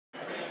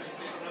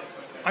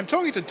I'm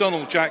talking to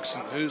Donald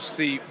Jackson, who's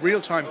the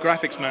Real-Time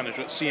Graphics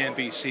Manager at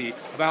CNBC,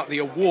 about the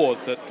award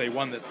that they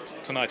won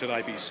tonight at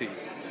IBC.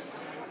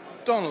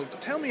 Donald,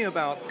 tell me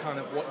about kind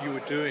of what you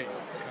were doing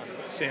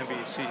at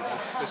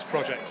CNBC, this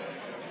project.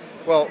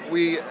 Well,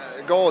 we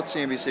goal at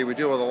CNBC, we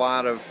deal with a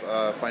lot of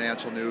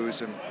financial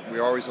news, and we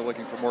always are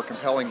looking for more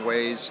compelling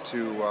ways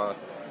to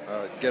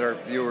give our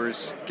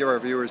viewers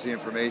the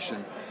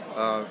information.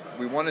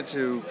 We wanted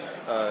to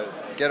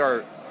get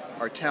our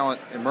talent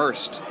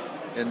immersed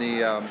in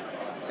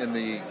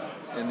the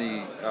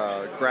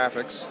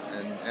graphics,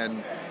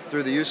 and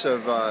through the use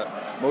of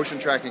motion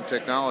tracking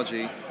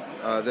technology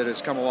that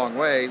has come a long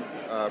way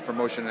for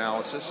motion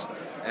analysis,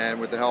 and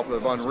with the help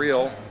of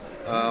Unreal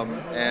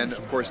and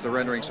of course the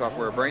rendering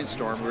software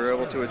Brainstorm, we were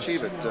able to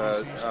achieve it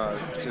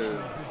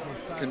to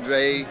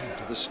convey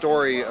the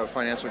story of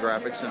financial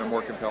graphics in a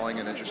more compelling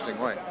and interesting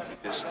way.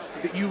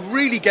 That you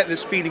really get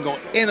this feeling of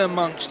in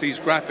amongst these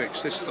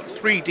graphics, this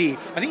 3D,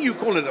 I think you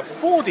call it a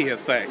 4D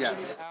effect.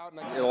 Yes.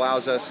 It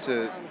allows us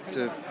to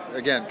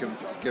again,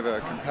 give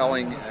a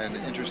compelling and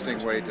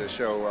interesting way to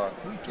show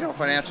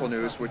financial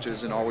news, which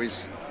isn't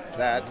always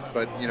that,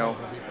 but it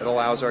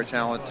allows our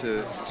talent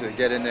to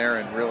get in there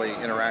and really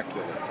interact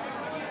with it.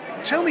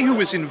 Tell me who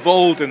was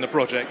involved in the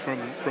project from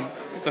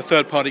the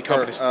third-party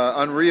companies.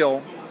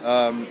 Unreal,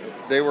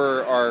 they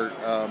were our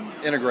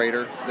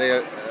integrator.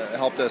 They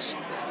helped us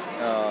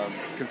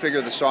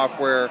configure the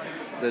software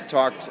that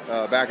talked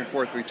back and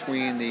forth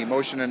between the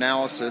motion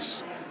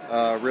analysis,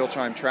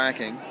 real-time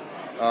tracking,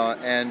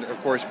 and of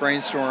course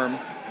Brainstorm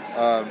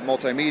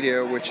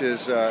multimedia, which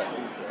is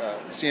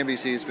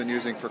CNBC has been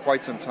using for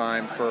quite some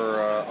time for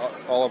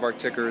all of our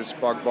tickers,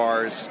 bug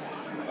bars,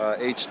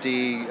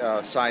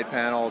 HD, side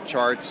panel,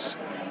 charts,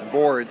 and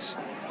boards.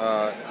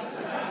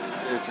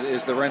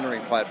 Is the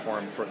rendering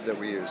platform that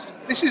we used.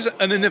 This is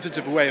an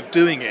innovative way of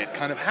doing it.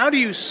 Kind of, how do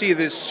you see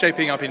this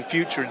shaping up in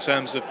future in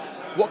terms of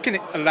what can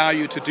it allow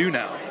you to do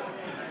now?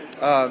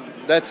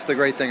 That's the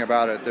great thing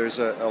about it. There's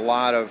a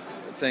lot of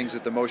things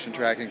that the motion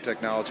tracking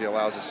technology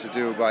allows us to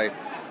do by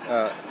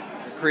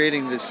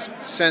creating these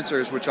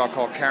sensors, which I'll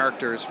call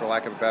characters for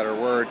lack of a better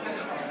word.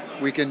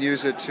 We can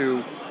use it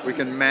we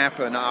can map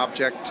an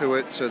object to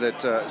it so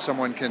that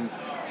someone can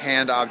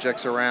hand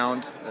objects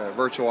around,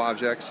 virtual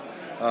objects.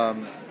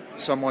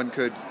 Someone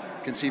could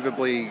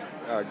conceivably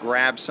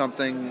grab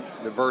something,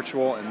 the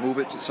virtual, and move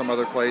it to some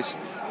other place.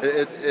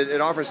 It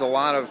offers a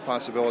lot of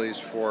possibilities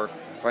for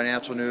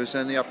financial news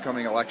and the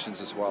upcoming elections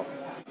as well.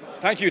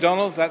 Thank you,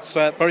 Donald. That's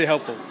very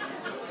helpful.